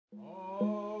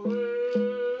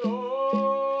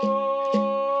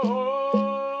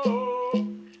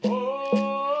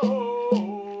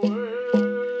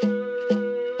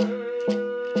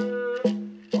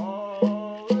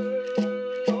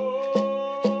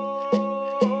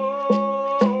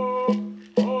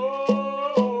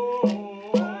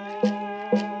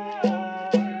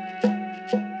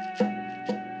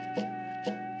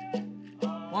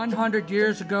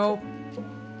Years ago,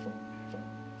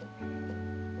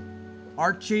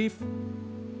 our chief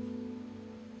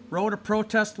wrote a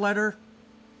protest letter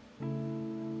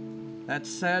that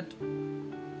said,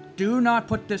 "Do not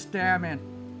put this dam in.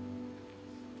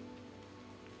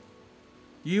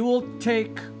 You will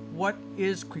take what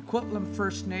is Kwikwetlem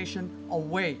First Nation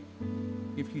away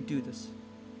if you do this."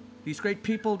 These great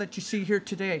people that you see here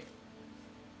today,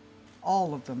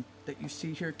 all of them that you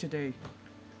see here today,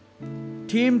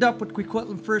 teamed up with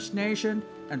Coquitlam First Nation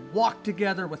and walked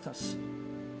together with us.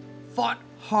 Fought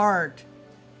hard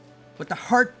with the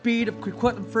heartbeat of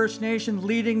Coquitlam First Nation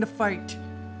leading the fight.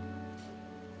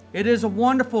 It is a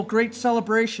wonderful, great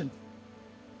celebration.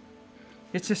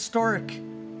 It's historic.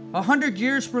 100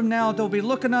 years from now, they'll be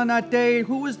looking on that day,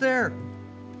 who was there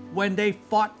when they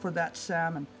fought for that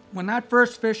salmon, when that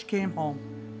first fish came home.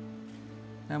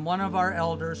 And one of our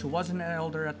elders, who wasn't an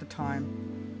elder at the time,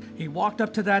 he walked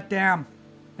up to that dam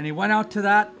and he went out to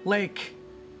that lake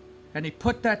and he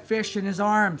put that fish in his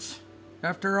arms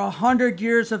after 100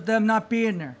 years of them not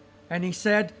being there. And he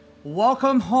said,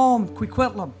 "Welcome home,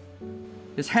 Kwikwetlem."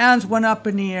 His hands went up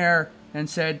in the air and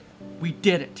said, "We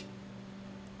did it."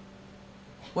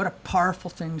 What a powerful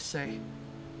thing to say.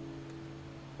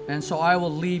 And so I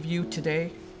will leave you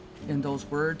today in those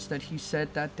words that he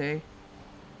said that day.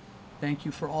 Thank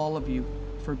you for all of you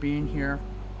for being here.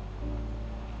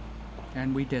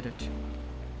 And we did it.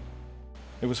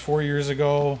 It was 4 years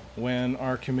ago when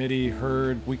our committee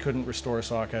heard we couldn't restore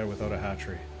Sockeye without a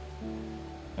hatchery.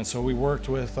 And so we worked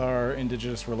with our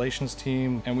Indigenous relations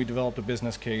team and we developed a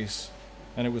business case,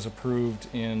 and it was approved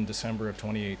in December of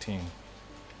 2018.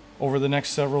 Over the next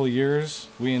several years,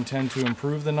 we intend to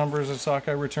improve the numbers of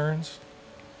Sockeye returns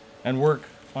and work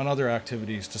on other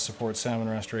activities to support salmon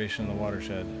restoration in the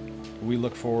watershed. We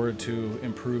look forward to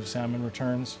improved salmon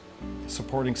returns,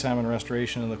 supporting salmon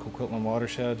restoration in the Coquitlam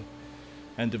watershed,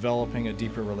 and developing a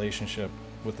deeper relationship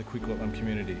with the Kwikwetlem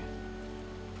community.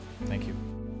 Thank you.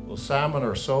 Well, salmon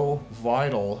are so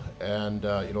vital and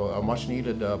a much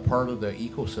needed part of the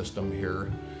ecosystem here.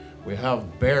 We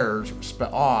have bears,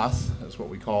 spa'oth is what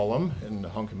we call them in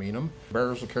Hunkaminam.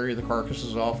 Bears will carry the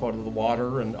carcasses off out of the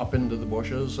water and up into the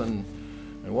bushes and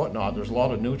whatnot. There's a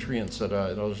lot of nutrients that,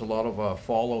 there's a lot of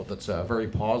fallout that's very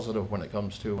positive when it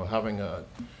comes to having a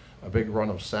big run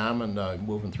of salmon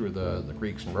moving through the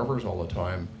creeks and rivers all the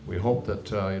time. We hope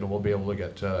that we'll be able to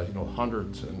get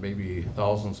hundreds and maybe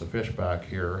thousands of fish back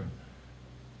here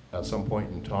at some point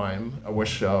in time. I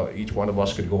wish each one of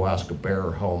us could go ask a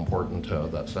bear how important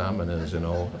that salmon is.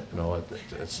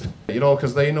 It's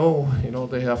because they know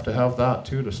they have to have that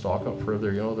too to stock up for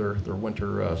their their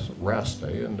winter rest,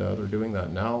 and they're doing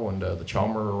that now, and the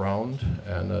chum are around,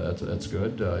 and it's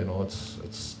good.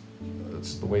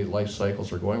 It's the way life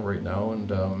cycles are going right now, and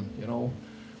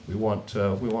we want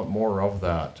more of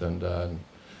that, and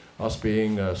us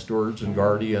being stewards and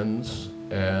guardians,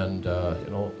 and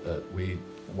we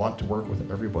want to work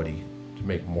with everybody to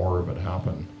make more of it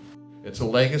happen. It's a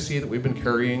legacy that we've been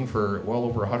carrying for well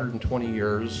over 120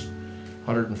 years,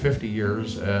 150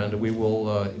 years, and we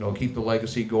will keep the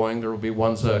legacy going. There will be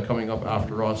ones coming up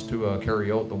after us to carry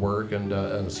out the work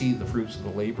and see the fruits of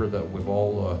the labor that we've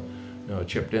all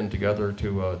chipped in together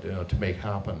to make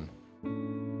happen.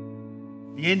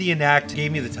 The Indian Act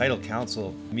gave me the title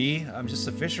council. Me, I'm just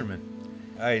a fisherman.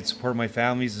 I support my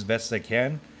families as best I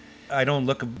can. I don't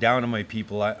look down on my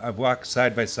people. I walk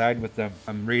side by side with them.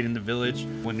 I'm right in the village.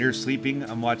 When they're sleeping,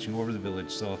 I'm watching over the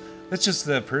village. So that's just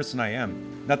the person I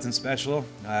am. Nothing special.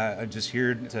 I'm just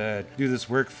here to do this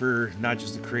work for not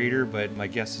just the creator, but my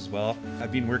guests as well.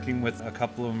 I've been working with a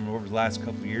couple of them over the last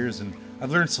couple of years, and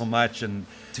I've learned so much. And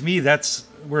to me, that's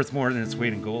worth more than its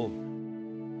weight in gold.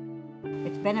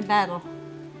 It's been a battle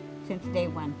since day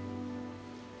one,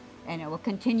 and it will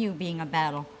continue being a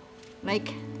battle.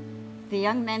 Like the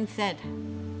young men said,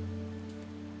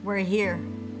 we're here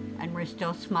and we're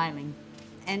still smiling.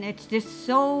 And it's just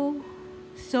so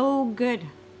good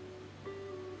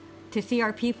to see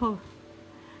our people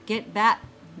get back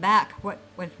what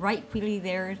was rightfully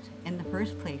theirs in the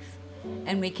first place.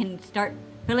 And we can start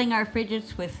filling our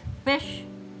fridges with fish,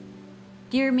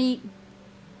 deer meat,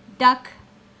 duck,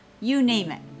 you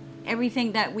name it.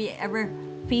 Everything that we ever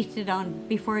feasted on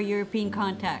before European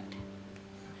contact.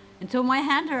 And so my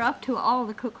hands are up to all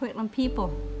the Coquitlam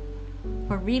people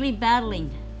for really battling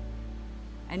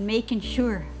and making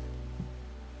sure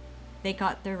they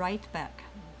got their rights back.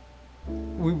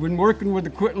 We've been working with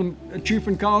the Coquitlam Chief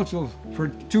and Council for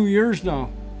 2 years now.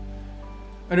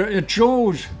 And it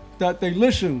shows that they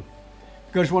listen.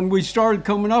 Because when we started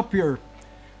coming up here,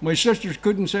 my sisters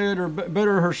couldn't say it or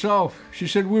better herself. She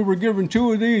said we were given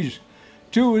two of these,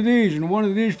 and one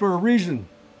of these for a reason.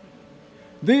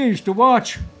 These to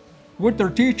watch what they're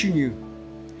teaching you.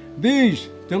 These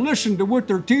to listen to what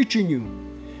they're teaching you.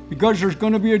 Because there's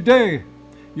going to be a day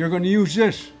you're going to use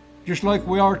this, just like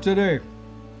we are today.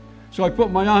 So I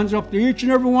put my hands up to each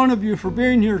and every one of you for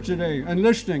being here today and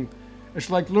listening. It's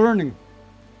like learning.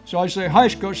 So I say,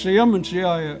 and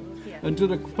to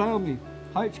the family,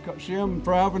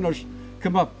 for having us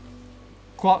come up.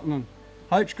 Kwikwetlem.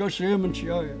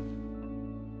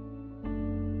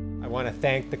 I want to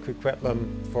thank the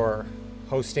Coquitlam for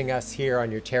hosting us here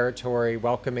on your territory,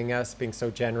 welcoming us, being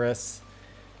so generous.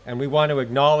 And we want to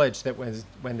acknowledge that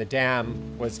when the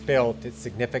dam was built, it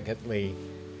significantly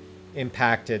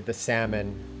impacted the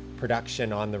salmon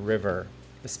production on the river,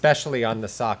 especially on the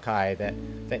Sockeye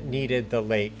that needed the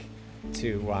lake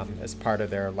to as part of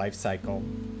their life cycle.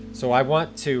 So I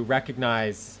want to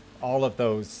recognize all of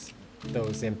those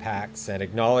impacts and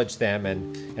acknowledge them,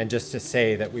 and just to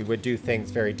say that we would do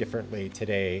things very differently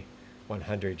today,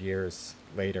 100 years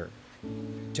later.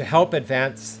 To help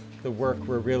advance the work,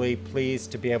 we're really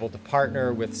pleased to be able to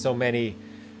partner with so many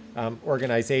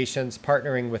organizations,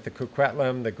 partnering with the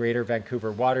Coquitlam, the Greater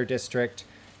Vancouver Water District,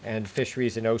 and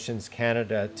Fisheries and Oceans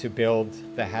Canada to build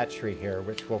the hatchery here,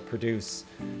 which will produce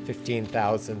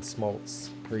 15,000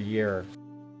 smolts per year.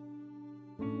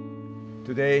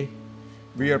 Today,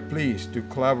 we are pleased to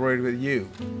collaborate with you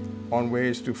on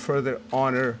ways to further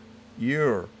honor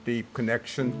your deep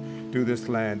connection to this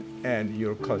land and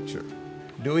your culture.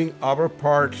 Doing our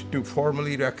part to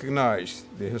formally recognize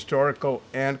the historical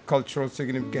and cultural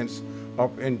significance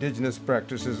of Indigenous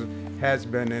practices has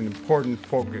been an important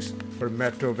focus for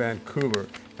Metro Vancouver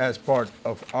as part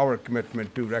of our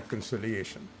commitment to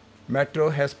reconciliation. Metro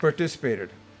has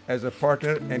participated as a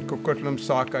partner in Coquitlam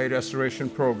Sockeye Restoration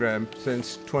Program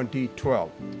since 2012.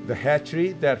 The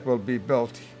hatchery that will be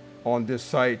built on this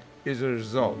site is a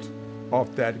result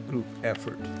of that group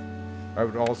effort. I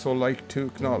would also like to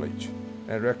acknowledge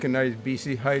and recognize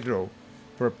BC Hydro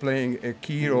for playing a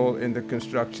key role in the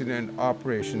construction and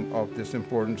operation of this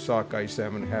important sockeye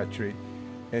salmon hatchery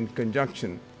in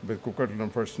conjunction with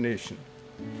Coquitlam First Nation.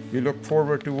 We look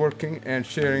forward to working and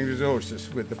sharing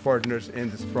resources with the partners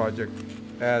in this project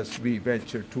as we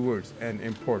venture towards an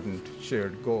important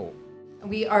shared goal.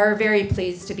 We are very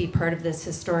pleased to be part of this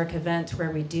historic event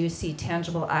where we do see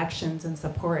tangible actions in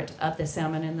support of the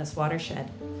salmon in this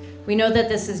watershed. We know that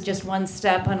this is just one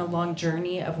step on a long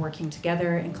journey of working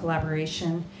together in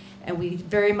collaboration, and we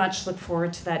very much look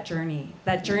forward to that journey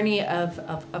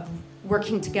of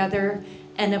working together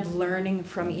and of learning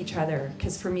from each other,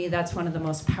 because for me that's one of the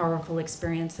most powerful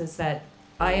experiences that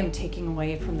I am taking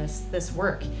away from this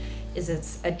work, is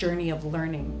it's a journey of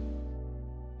learning.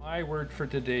 My word for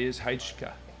today is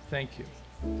acaʔ. Thank you.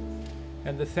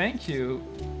 And the thank you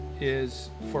is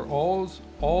for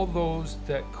all those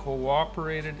that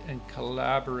cooperated and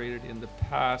collaborated in the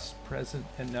past, present,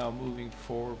 and now moving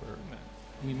forward.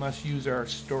 We must use our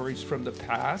stories from the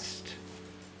past,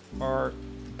 our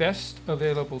best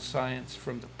available science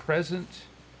from the present,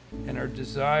 and our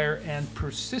desire and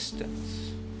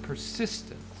persistence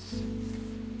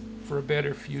for a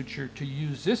better future to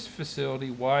use this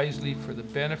facility wisely for the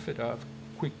benefit of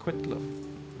Kwikwetlem,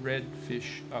 red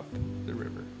fish up the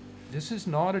river. This is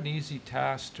not an easy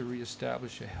task to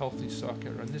reestablish a healthy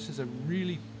sockeye run. This is a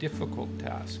really difficult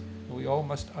task, and we all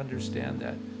must understand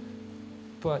that.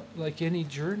 But like any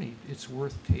journey, it's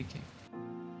worth taking.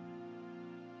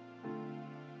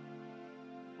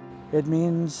 It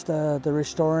means the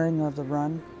restoring of the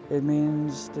run. It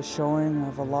means the showing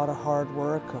of a lot of hard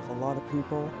work of a lot of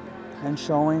people, and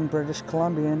showing British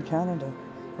Columbia and Canada,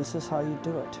 this is how you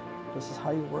do it. This is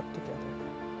how you work together.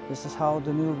 This is how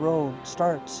the new road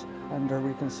starts under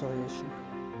reconciliation.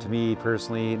 To me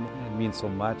personally, it means so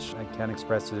much. I can't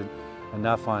express it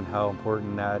enough on how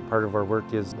important that part of our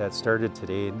work is that started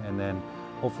today, and then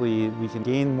hopefully we can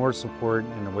gain more support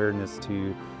and awareness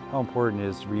to how important it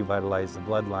is to revitalize the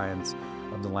bloodlines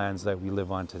of the lands that we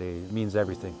live on today. It means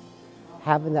everything.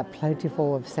 Having that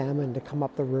plentiful of salmon to come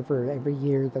up the river every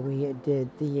year the way it did,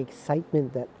 the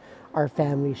excitement that our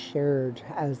family shared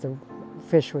as the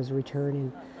fish was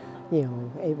returning, you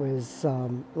know, it was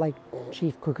like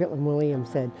Chief Coquitlam Williams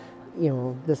said, you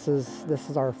know, this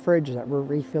is our fridge that we're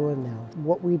refilling now.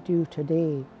 What we do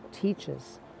today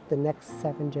teaches the next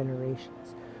 7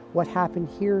 generations. What happened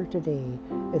here today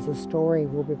is a story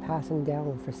we'll be passing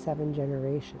down for 7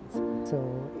 generations. So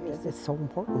it's so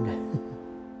important.